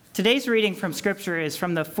Today's reading from Scripture is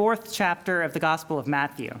from the 4th chapter of the Gospel of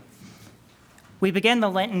Matthew. We begin the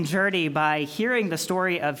Lenten journey by hearing the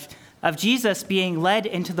story of Jesus being led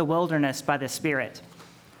into the wilderness by the Spirit.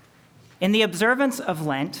 In the observance of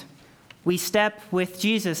Lent, we step with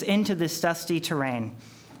Jesus into this dusty terrain.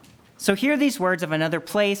 So hear these words of another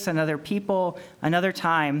place, another people, another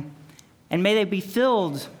time, and may they be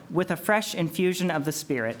filled with a fresh infusion of the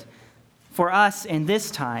Spirit for us in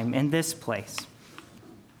this time, in this place.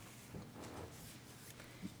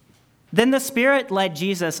 Then the Spirit led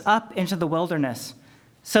Jesus up into the wilderness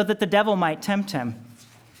so that the devil might tempt him.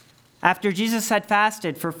 After Jesus had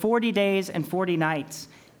fasted for 40 days and 40 nights,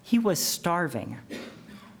 he was starving.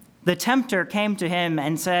 The tempter came to him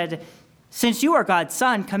and said, "Since you are God's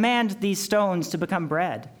son, command these stones to become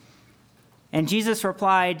bread." And Jesus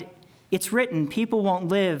replied, "It's written, people won't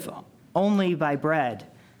live only by bread,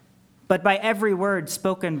 but by every word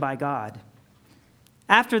spoken by God."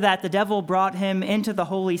 After that, the devil brought him into the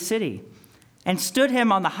holy city and stood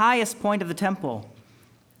him on the highest point of the temple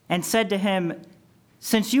and said to him,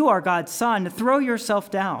 "Since you are God's son, throw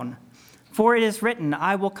yourself down, for it is written,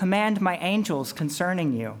 I will command my angels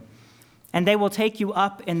concerning you, and they will take you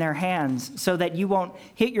up in their hands so that you won't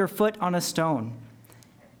hit your foot on a stone."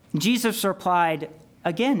 Jesus replied,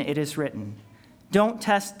 "Again it is written, don't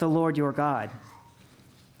test the Lord your God."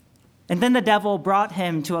 And then the devil brought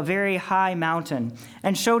him to a very high mountain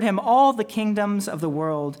and showed him all the kingdoms of the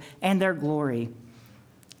world and their glory.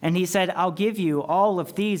 And he said, "I'll give you all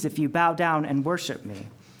of these if you bow down and worship me."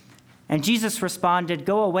 And Jesus responded,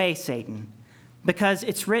 "Go away, Satan, because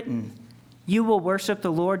it's written, you will worship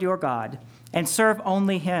the Lord your God and serve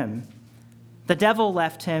only him." The devil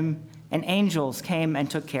left him, and angels came and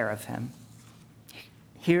took care of him.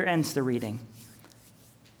 Here ends the reading.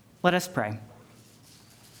 Let us pray.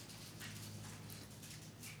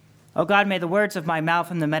 O God, may the words of my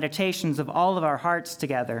mouth and the meditations of all of our hearts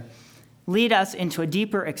together lead us into a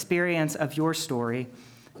deeper experience of your story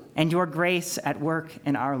and your grace at work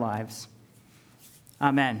in our lives.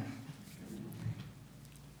 Amen.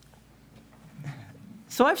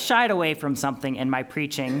 So I've shied away from something in my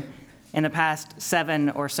preaching in the past 7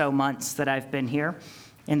 or so months that I've been here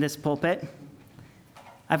in this pulpit.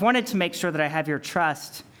 I've wanted to make sure that I have your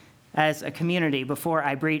trust as a community before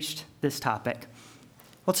I breached this topic.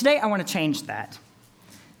 Well, today I want to change that,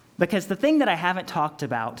 because the thing that I haven't talked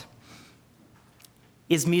about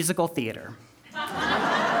is musical theater.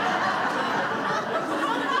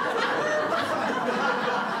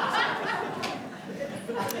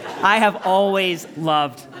 I have always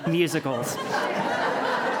loved musicals.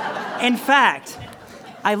 In fact,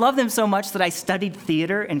 I love them so much that I studied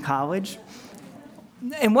theater in college.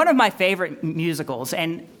 And one of my favorite musicals,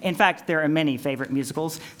 and in fact, there are many favorite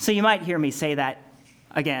musicals, so you might hear me say that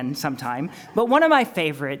again sometime, but one of my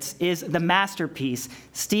favorites is the masterpiece,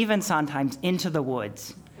 Stephen Sondheim's Into the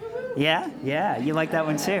Woods. Yeah, you like that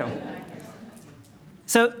one too.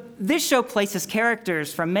 So this show places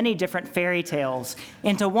characters from many different fairy tales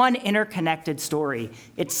into one interconnected story.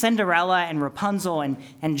 It's Cinderella and Rapunzel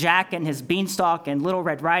and Jack and his beanstalk and Little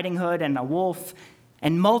Red Riding Hood and a wolf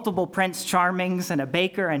and multiple Prince Charmings and a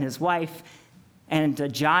baker and his wife and a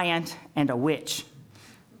giant and a witch.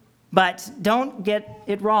 But don't get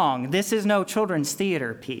it wrong, this is no children's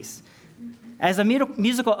theater piece. As the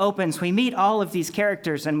musical opens, we meet all of these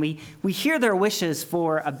characters and we hear their wishes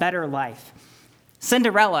for a better life.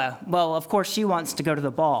 Cinderella, well, of course, she wants to go to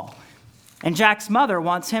the ball. And Jack's mother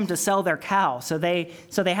wants him to sell their cow so they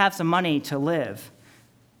have some money to live.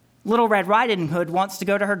 Little Red Riding Hood wants to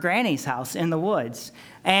go to her granny's house in the woods.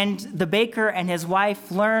 And the baker and his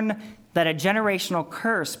wife learn that a generational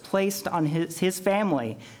curse placed on his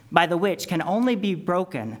family by the witch can only be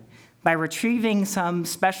broken by retrieving some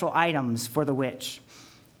special items for the witch.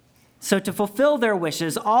 So to fulfill their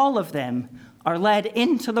wishes, all of them are led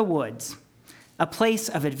into the woods, a place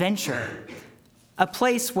of adventure, a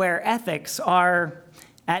place where ethics are,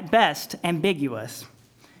 at best, ambiguous.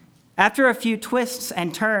 After a few twists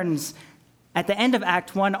and turns, at the end of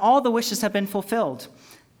Act 1, all the wishes have been fulfilled,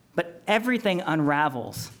 but everything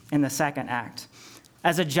unravels in the second act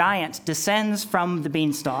as a giant descends from the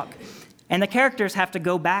beanstalk, and the characters have to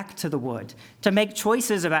go back to the wood to make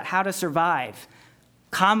choices about how to survive.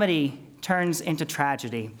 Comedy turns into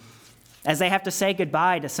tragedy as they have to say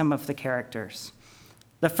goodbye to some of the characters.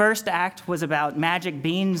 The first act was about magic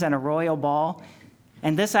beans and a royal ball,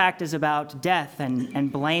 and this act is about death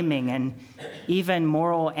and blaming and even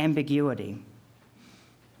moral ambiguity.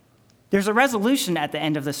 There's a resolution at the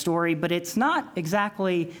end of the story, but it's not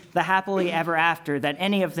exactly the happily ever after that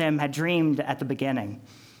any of them had dreamed at the beginning.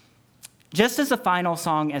 Just as the final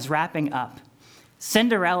song is wrapping up,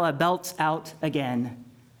 Cinderella belts out again,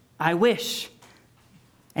 "I wish."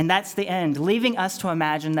 And that's the end, leaving us to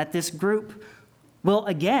imagine that this group will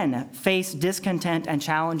again face discontent and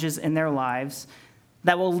challenges in their lives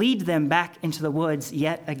that will lead them back into the woods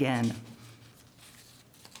yet again.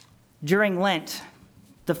 During Lent,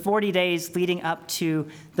 the 40 days leading up to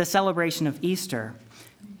the celebration of Easter,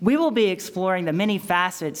 we will be exploring the many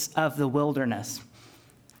facets of the wilderness.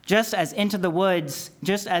 Just as in Into the Woods,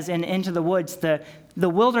 the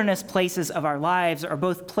wilderness places of our lives are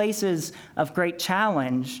both places of great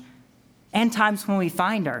challenge and times when we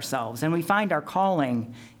find ourselves and we find our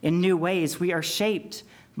calling in new ways. We are shaped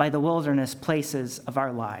by the wilderness places of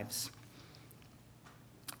our lives.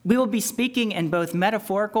 We will be speaking in both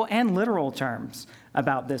metaphorical and literal terms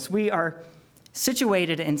about this. We are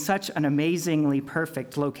situated in such an amazingly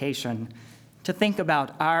perfect location to think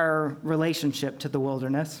about our relationship to the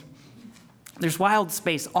wilderness. There's wild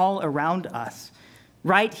space all around us,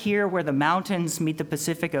 right here where the mountains meet the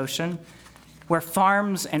Pacific Ocean, where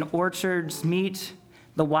farms and orchards meet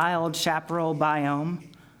the wild chaparral biome.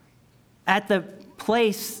 At the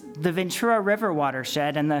place, the Ventura River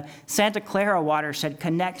watershed and the Santa Clara watershed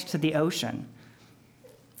connect to the ocean.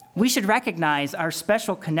 We should recognize our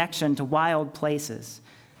special connection to wild places.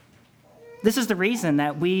 This is the reason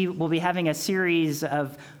that we will be having a series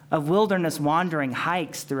of wilderness wandering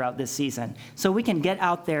hikes throughout this season, so we can get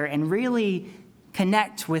out there and really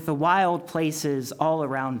connect with the wild places all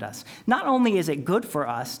around us. Not only is it good for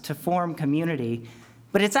us to form community,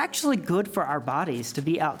 but it's actually good for our bodies to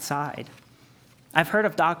be outside. I've heard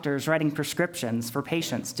of doctors writing prescriptions for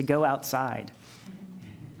patients to go outside.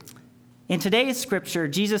 In today's scripture,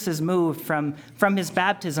 Jesus is moved from his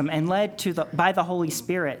baptism and led by the Holy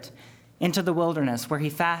Spirit into the wilderness where he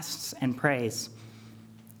fasts and prays.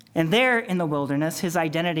 And there in the wilderness, his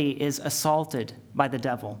identity is assaulted by the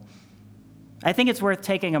devil. I think it's worth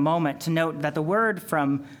taking a moment to note that the word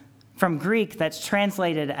from Greek that's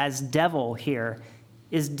translated as devil here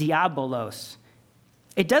is diabolos.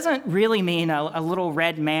 It doesn't really mean a little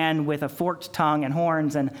red man with a forked tongue and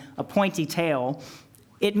horns and a pointy tail.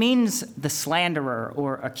 It means the slanderer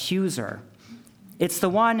or accuser. It's the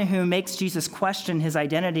one who makes Jesus question his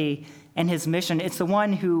identity and his mission. It's the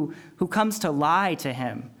one who comes to lie to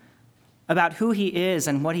him about who he is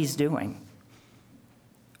and what he's doing.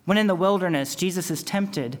 When in the wilderness, Jesus is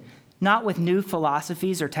tempted not with new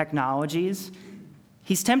philosophies or technologies.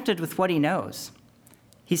 He's tempted with what he knows.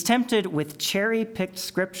 He's tempted with cherry-picked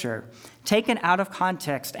scripture, taken out of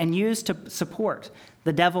context and used to support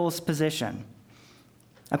the devil's position.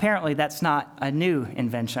 Apparently, that's not a new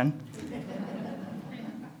invention.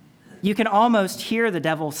 You can almost hear the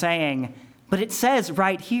devil saying, "But it says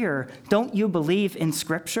right here, don't you believe in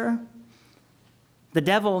scripture?" The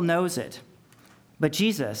devil knows it, but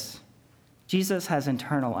Jesus has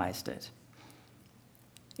internalized it.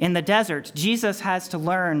 In the desert, Jesus has to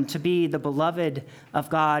learn to be the beloved of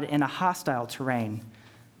God in a hostile terrain,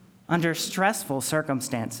 under stressful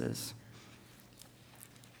circumstances.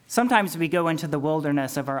 Sometimes we go into the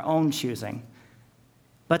wilderness of our own choosing,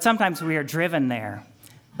 but sometimes we are driven there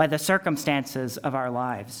by the circumstances of our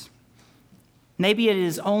lives. Maybe it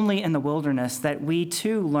is only in the wilderness that we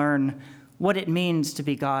too learn what it means to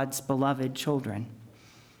be God's beloved children.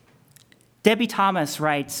 Debbie Thomas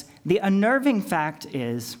writes, "The unnerving fact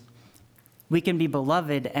is we can be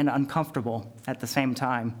beloved and uncomfortable at the same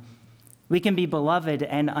time. We can be beloved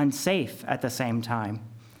and unsafe at the same time.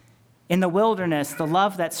 In the wilderness, the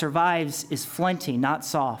love that survives is flinty, not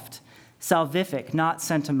soft, salvific, not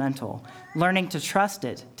sentimental. Learning to trust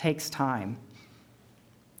it takes time."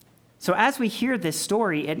 So as we hear this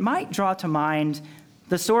story, it might draw to mind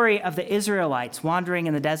the story of the Israelites wandering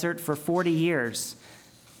in the desert for 40 years.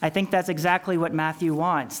 I think that's exactly what Matthew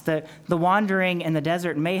wants. The wandering in the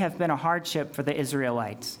desert may have been a hardship for the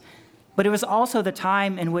Israelites, but it was also the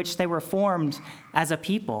time in which they were formed as a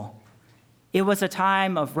people. It was a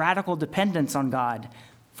time of radical dependence on God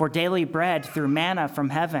for daily bread through manna from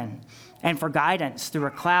heaven and for guidance through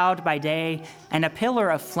a cloud by day and a pillar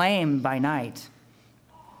of flame by night.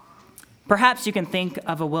 Perhaps you can think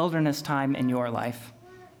of a wilderness time in your life.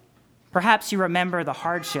 Perhaps you remember the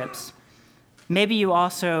hardships. Maybe you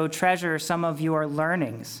also treasure some of your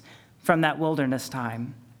learnings from that wilderness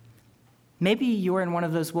time. Maybe you're in one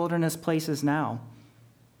of those wilderness places now,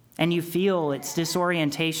 and you feel its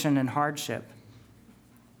disorientation and hardship.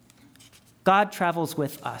 God travels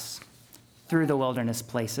with us through the wilderness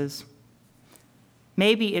places.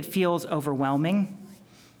 Maybe it feels overwhelming,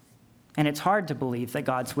 and it's hard to believe that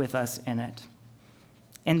God's with us in it.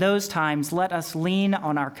 In those times, let us lean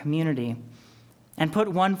on our community and put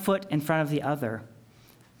one foot in front of the other.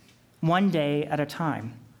 one day at a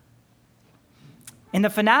time. In the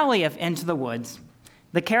finale of Into the Woods,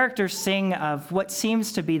 the characters sing of what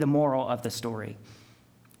seems to be the moral of the story.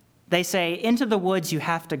 They say, into the woods you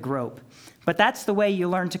have to grope, but that's the way you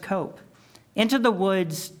learn to cope. Into the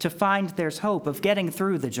woods to find there's hope of getting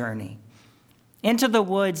through the journey. Into the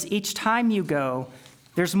woods each time you go,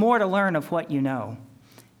 there's more to learn of what you know.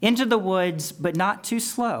 Into the woods, but not too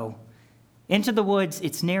slow. Into the woods,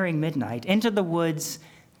 it's nearing midnight. Into the woods,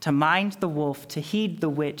 to mind the wolf, to heed the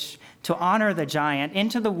witch, to honor the giant.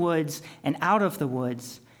 Into the woods and out of the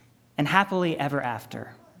woods, and happily ever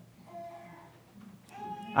after.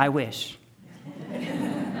 I wish.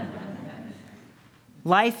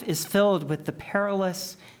 Life is filled with the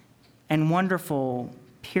perilous and wonderful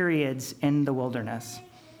periods in the wilderness.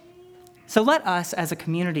 So let us as a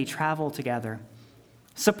community travel together,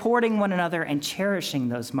 supporting one another and cherishing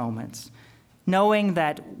those moments, knowing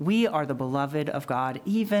that we are the beloved of God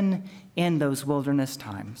even in those wilderness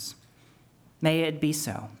times. May it be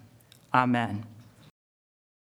so. Amen.